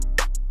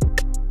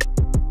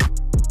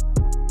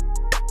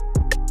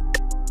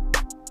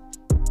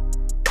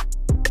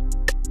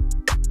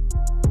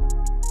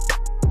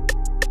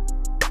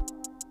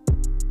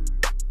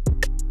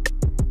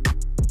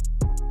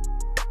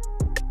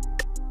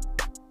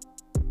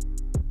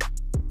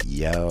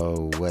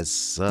Yo,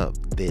 what's up?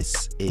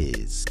 This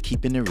is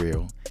Keeping It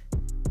Real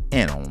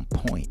and On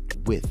Point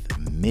with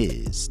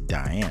Ms.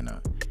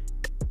 Diana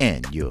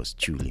and yours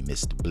truly,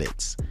 Mr.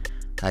 Blitz.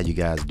 How you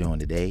guys doing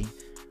today?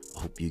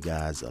 Hope you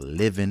guys are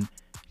living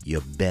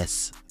your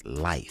best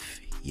life.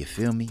 You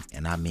feel me?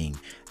 And I mean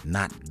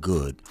not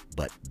good,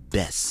 but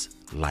best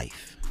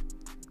life.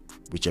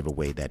 Whichever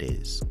way that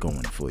is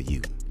going for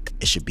you.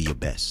 It should be your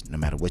best. No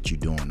matter what you're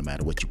doing, no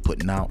matter what you're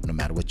putting out, no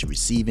matter what you're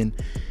receiving,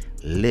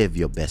 live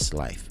your best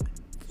life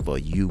for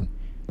you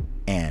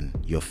and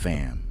your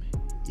fam.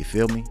 You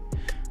feel me?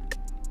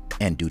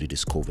 And due to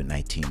this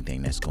COVID-19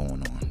 thing that's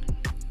going on.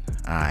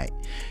 Alright,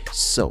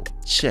 so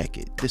check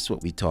it. This is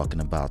what we're talking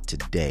about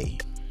today.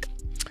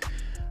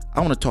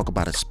 I want to talk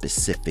about a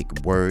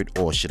specific word,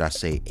 or should I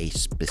say a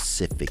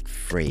specific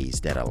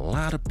phrase that a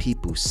lot of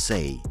people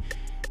say,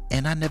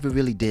 and I never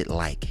really did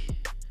like.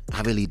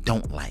 I really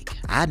don't like.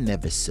 I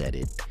never said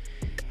it.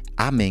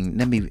 I mean,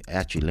 let me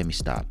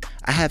stop.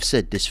 I have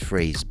said this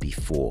phrase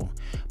before,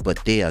 but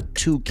there are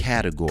two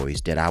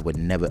categories that I would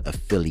never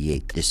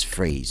affiliate this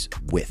phrase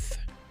with.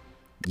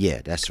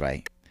 Yeah, that's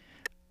right.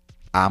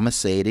 I'ma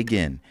say it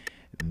again.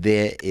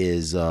 There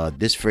is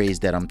this phrase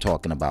that I'm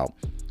talking about.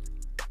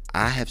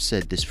 I have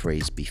said this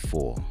phrase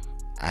before.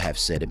 I have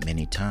said it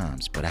many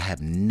times, but I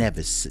have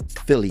never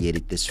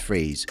affiliated this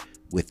phrase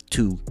with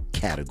two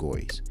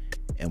categories.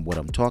 And what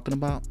I'm talking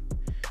about,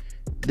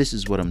 this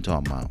is what I'm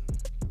talking about.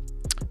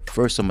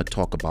 First, I'm going to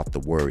talk about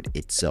the word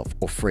itself,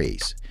 or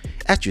phrase.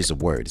 Actually, it's a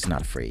word. It's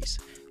not a phrase.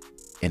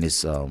 And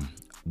it's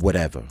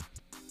whatever.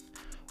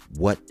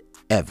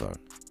 Whatever.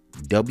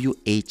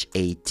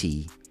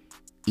 WHATEVR.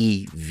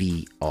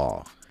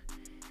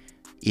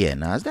 Yeah,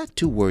 now is that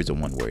two words or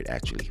one word,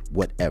 actually?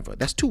 Whatever.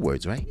 That's two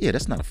words, right? Yeah,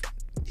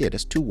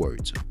 that's two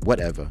words.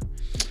 Whatever.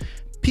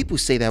 People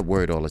say that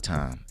word all the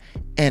time.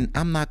 And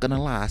I'm not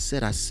gonna lie, I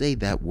say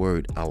that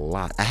word a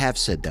lot. I have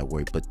said that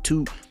word,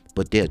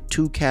 but there are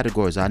two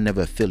categories I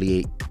never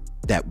affiliate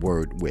that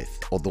word with,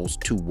 or those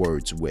two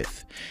words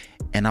with.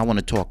 And I want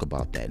to talk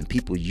about that. And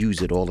people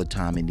use it all the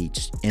time in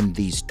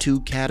these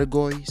two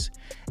categories,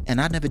 and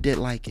I never did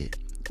like it.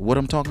 What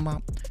I'm talking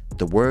about?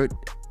 The word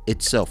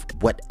itself,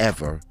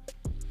 whatever.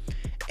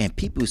 And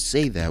people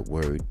say that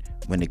word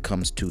when it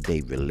comes to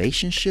their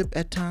relationship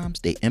at times.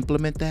 They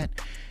implement that.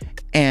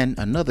 And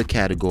another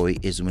category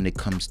is when it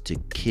comes to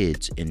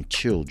kids and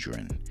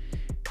children.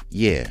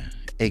 Yeah,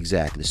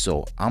 exactly.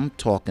 So I'm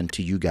talking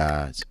to you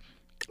guys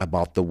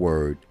about the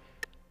word,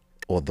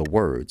 or the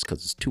words,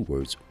 because it's two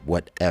words,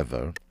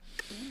 whatever,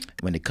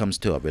 when it comes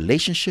to a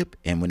relationship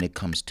and when it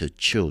comes to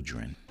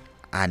children.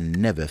 I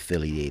never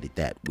affiliated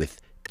that with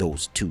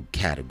those two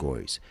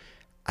categories.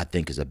 I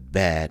think it's a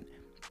bad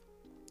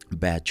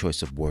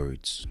choice of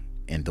words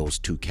in those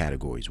two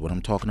categories. What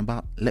I'm talking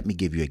about, let me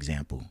give you an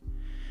example.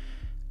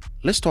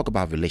 Let's talk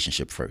about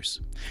relationship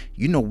first.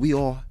 You know, we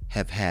all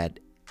have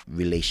had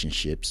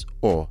relationships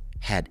or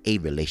had a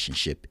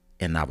relationship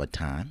in our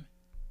time.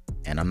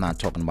 And I'm not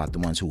talking about the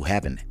ones who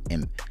haven't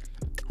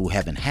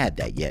had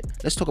that yet.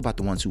 Let's talk about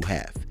the ones who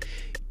have.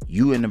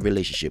 You in a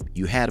relationship,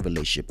 you had a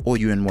relationship, or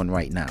you're in one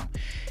right now.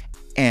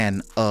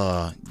 And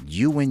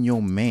you and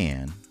your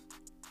man,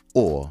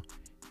 or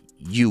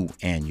you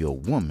and your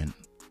woman,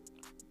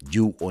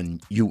 you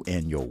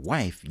and your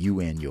wife,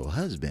 you and your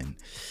husband,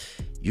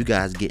 you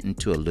guys get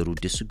into a little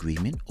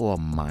disagreement or a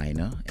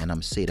minor, and I'm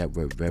going to say that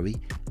word very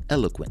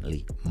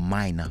eloquently,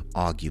 minor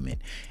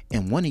argument.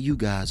 And one of you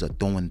guys are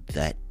throwing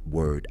that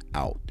word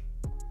out.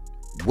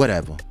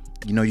 Whatever.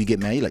 You know, you get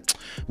mad, you're like,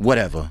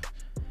 whatever.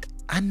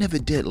 I never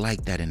did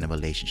like that in a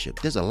relationship.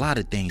 There's a lot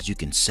of things you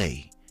can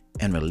say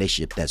in a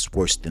relationship that's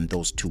worse than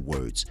those two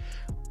words.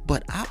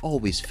 But I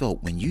always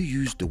felt when you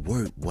use the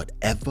word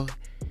whatever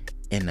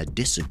in a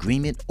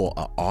disagreement or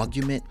an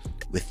argument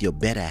with your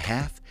better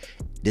half,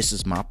 this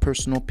is my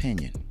personal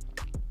opinion.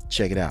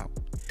 Check it out.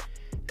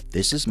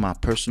 This is my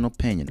personal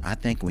opinion. I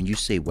think when you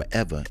say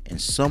whatever, in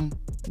some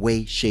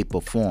way, shape,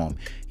 or form,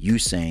 you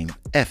saying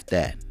F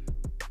that.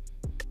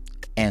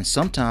 And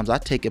sometimes I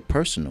take it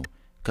personal,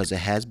 because it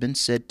has been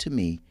said to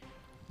me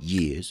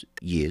years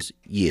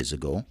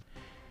ago,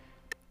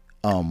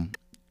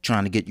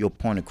 trying to get your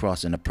point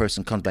across, and the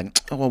person comes back,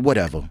 oh,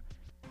 whatever.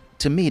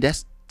 To me,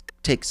 that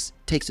takes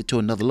it to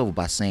another level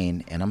by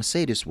saying, and I'm going to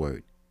say this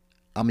word,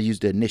 I'm going to use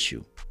the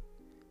initial.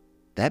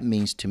 That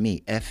means to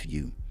me, F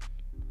you.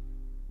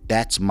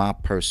 That's my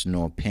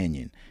personal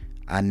opinion.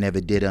 I never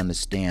did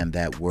understand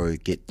that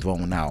word get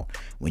thrown out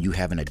when you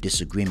having a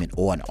disagreement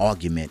or an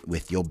argument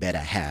with your better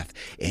half,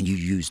 and you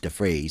use the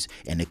phrase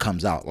and it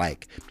comes out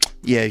like,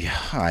 yeah,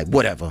 all right,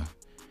 whatever.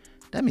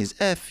 That means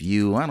F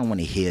you. I don't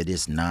want to hear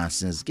this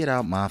nonsense. Get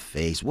out my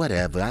face.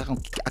 Whatever. I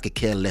could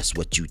care less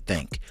what you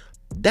think.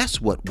 That's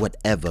what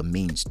whatever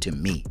means to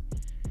me.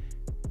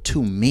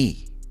 To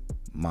me,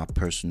 my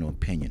personal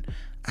opinion.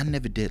 I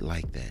never did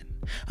like that.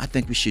 I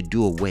think we should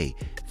do away,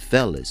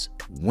 fellas,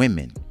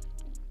 women.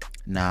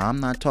 Now, I'm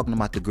not talking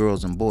about the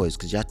girls and boys,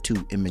 because y'all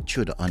too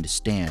immature to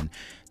understand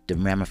the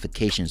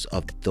ramifications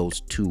of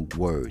those two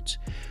words.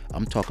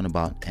 I'm talking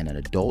about an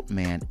adult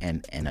man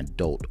and an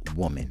adult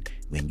woman.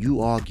 When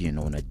you arguing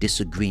on a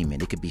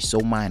disagreement, it could be so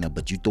minor,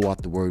 but you throw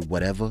out the word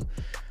whatever.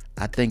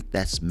 I think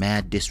that's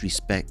mad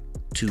disrespect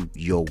to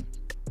your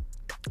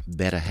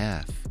better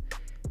half.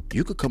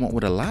 You could come up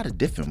with a lot of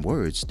different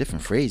words,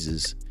 different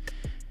phrases.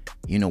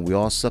 You know, we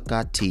all suck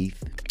our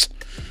teeth.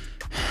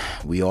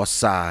 We all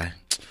sigh.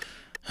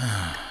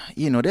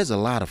 You know, there's a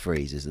lot of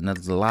phrases, and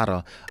there's a lot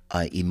of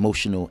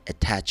emotional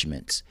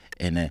attachments.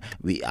 And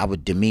our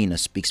demeanor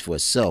speaks for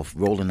itself.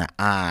 Rolling the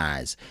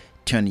eyes,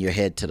 turning your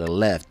head to the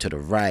left, to the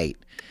right.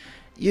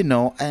 You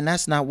know, and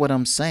that's not what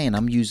I'm saying.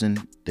 I'm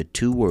using the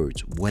two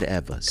words,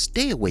 whatever.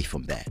 Stay away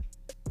from that.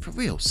 For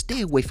real,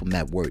 stay away from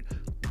that word,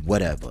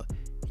 whatever.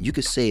 You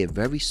could say it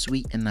very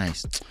sweet and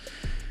nice.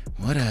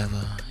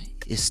 Whatever.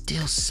 It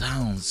still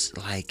sounds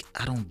like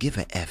I don't give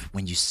a F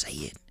when you say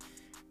it.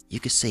 You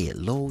could say it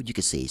low, you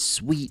could say it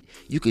sweet,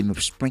 you can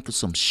sprinkle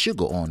some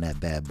sugar on that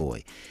bad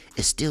boy.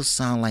 It still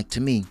sound like to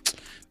me,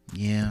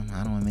 yeah,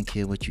 I don't even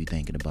care what you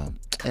thinking about.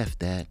 F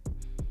that.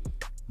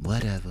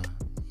 Whatever.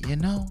 You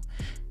know?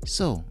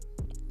 So,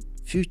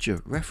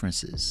 future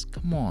references.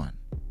 Come on.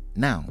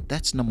 Now,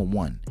 that's number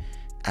one.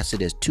 I said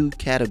there's two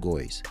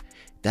categories.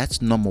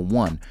 That's number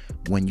one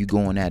when you're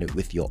going at it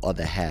with your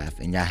other half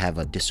and y'all have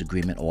a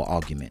disagreement or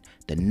argument.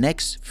 The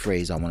next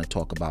phrase I want to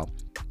talk about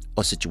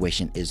or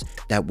situation is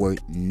that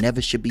word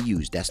never should be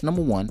used. That's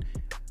number one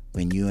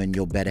when you and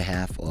your better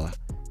half are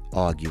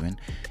arguing.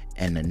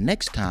 And the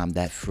next time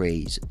that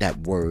phrase, that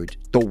word,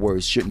 the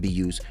words shouldn't be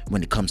used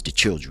when it comes to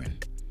children.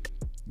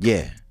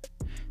 Yeah.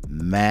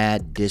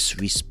 Mad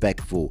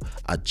disrespectful.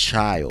 A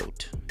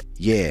child.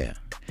 Yeah.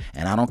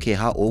 And I don't care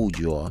how old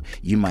you are.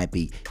 You might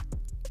be,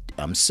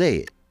 say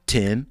it,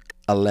 10,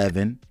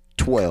 11,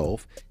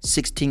 12,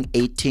 16,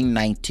 18,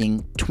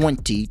 19,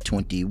 20,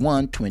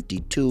 21,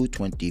 22,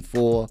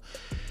 24,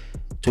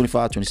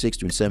 25, 26,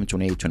 27,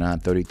 28, 29,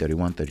 30,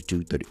 31,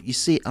 32, 30. You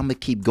see, I'm going to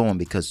keep going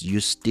because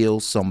you're still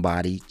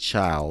somebody,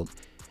 child.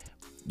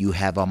 You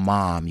have a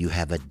mom, you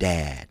have a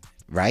dad,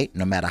 right?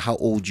 No matter how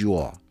old you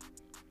are.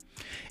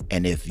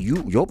 And if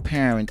your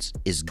parents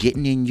is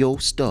getting in your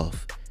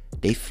stuff,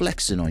 they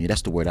flexing on you.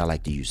 That's the word I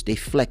like to use. They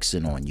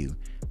flexing on you.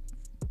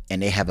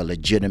 And they have a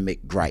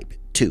legitimate gripe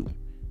too.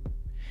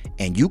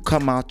 And you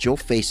come out your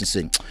face and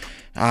say,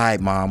 all right,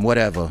 mom,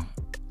 whatever.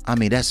 I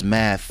mean, that's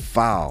mad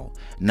foul.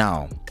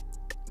 Now,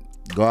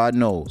 God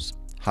knows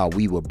how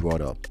we were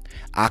brought up.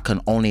 I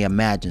can only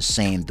imagine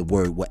saying the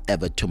word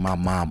whatever to my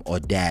mom or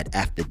dad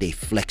after they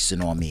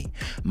flexing on me.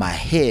 My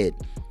head,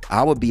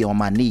 I would be on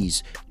my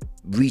knees,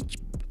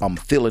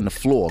 feeling the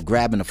floor,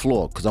 grabbing the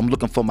floor, because I'm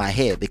looking for my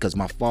head because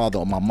my father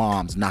or my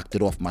mom's knocked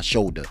it off my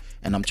shoulder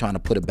and I'm trying to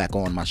put it back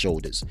on my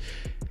shoulders.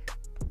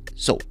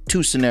 So,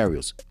 two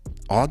scenarios.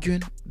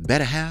 Arguing,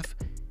 better half.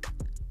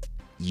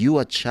 You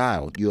a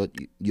child.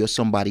 You're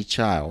somebody's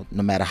child,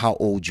 no matter how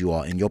old you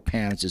are, and your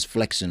parents is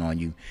flexing on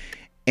you.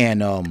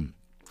 And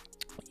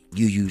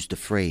you use the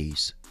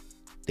phrase.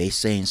 They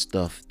saying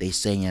stuff, they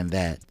saying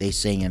that, they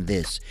saying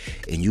this,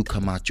 and you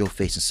come out your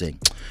face and say,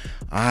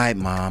 all right,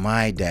 mom, all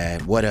right,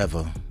 dad,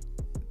 whatever.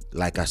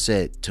 Like I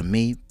said, to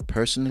me,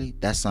 personally,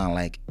 that sound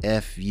like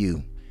F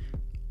you.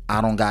 I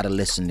don't gotta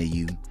listen to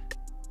you.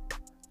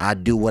 I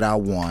do what I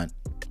want.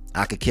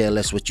 I could care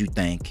less what you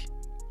think.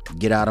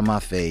 Get out of my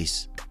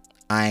face.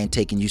 I ain't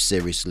taking you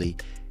seriously.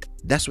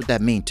 That's what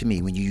that means to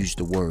me when you use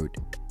the word,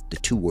 the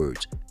two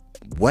words,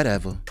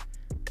 whatever.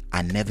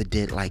 I never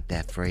did like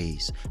that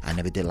phrase. I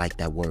never did like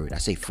that word. I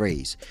say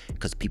phrase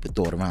because people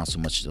throw it around so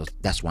much. So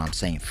that's why I'm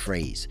saying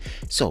phrase.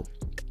 So,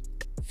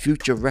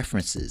 future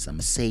references. I'm going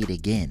to say it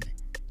again.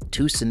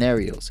 Two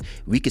scenarios.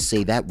 We could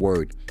say that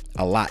word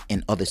a lot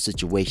in other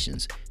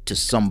situations to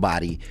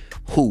somebody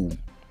who,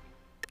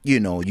 you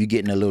know, you're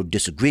getting a little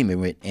disagreement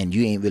with and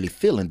you ain't really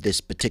feeling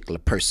this particular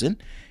person,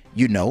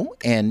 you know,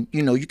 and,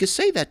 you know, you could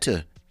say that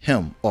to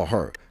him or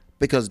her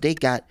because they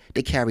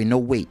carry no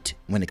weight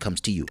when it comes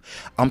to you.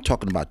 I'm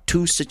talking about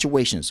two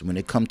situations. When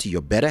it comes to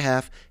your better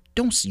half,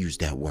 don't use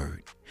that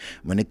word.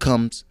 When it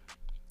comes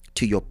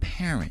to your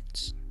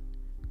parents,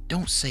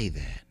 don't say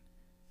that.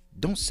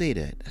 Don't say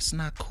that. That's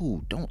not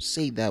cool. Don't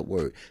say that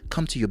word.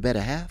 Come to your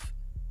better half.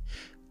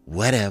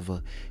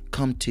 Whatever.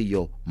 Come to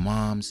your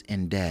moms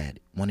and dad,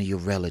 one of your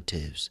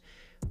relatives.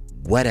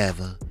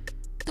 Whatever.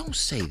 Don't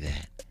say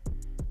that.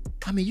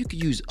 I mean, you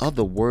could use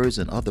other words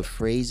and other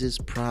phrases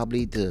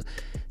probably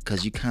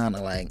because you kind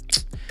of like,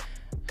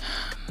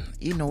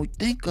 you know,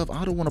 think of,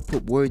 I don't want to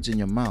put words in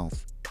your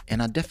mouth.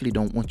 And I definitely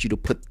don't want you to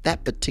put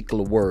that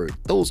particular word,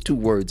 those two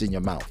words in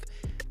your mouth.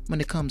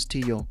 When it comes to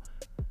your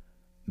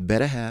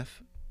better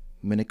half,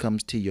 when it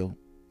comes to your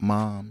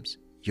moms,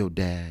 your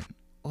dad,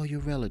 or your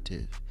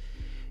relative,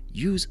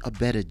 use a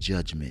better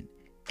judgment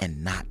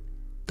and not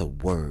the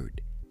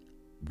word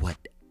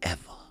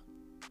whatever.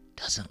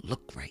 Doesn't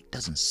look right,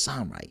 doesn't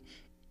sound right.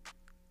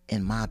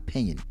 In my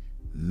opinion,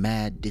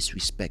 mad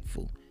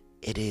disrespectful.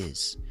 It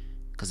is.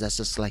 Because that's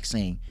just like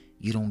saying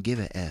you don't give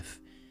a F.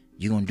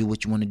 You're going to do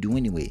what you want to do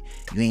anyway.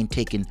 You ain't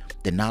taking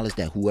the knowledge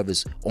that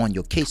whoever's on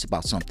your case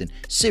about something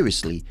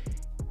seriously,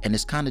 and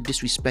it's kind of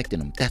disrespecting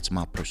them. That's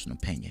my personal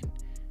opinion.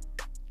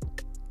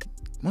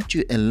 Why don't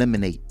you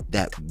eliminate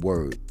that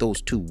word,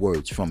 those two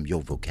words from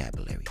your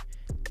vocabulary?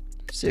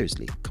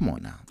 Seriously, come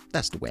on now.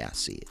 That's the way I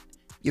see it.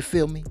 You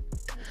feel me?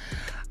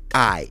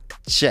 I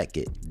check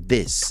it.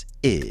 This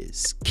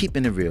is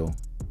Keeping It Real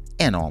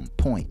and On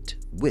Point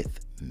with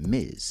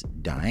Ms.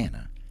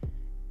 Diana.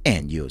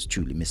 And yours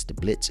truly, Mr.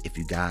 Blitz. If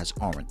you guys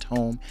aren't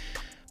home,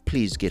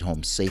 please get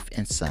home safe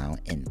and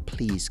sound, and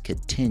please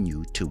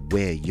continue to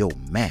wear your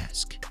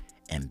mask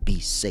and be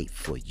safe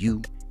for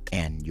you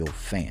and your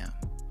fam.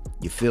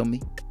 You feel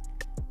me?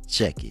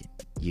 Check it.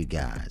 You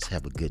guys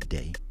have a good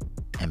day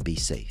and be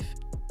safe.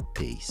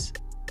 Peace.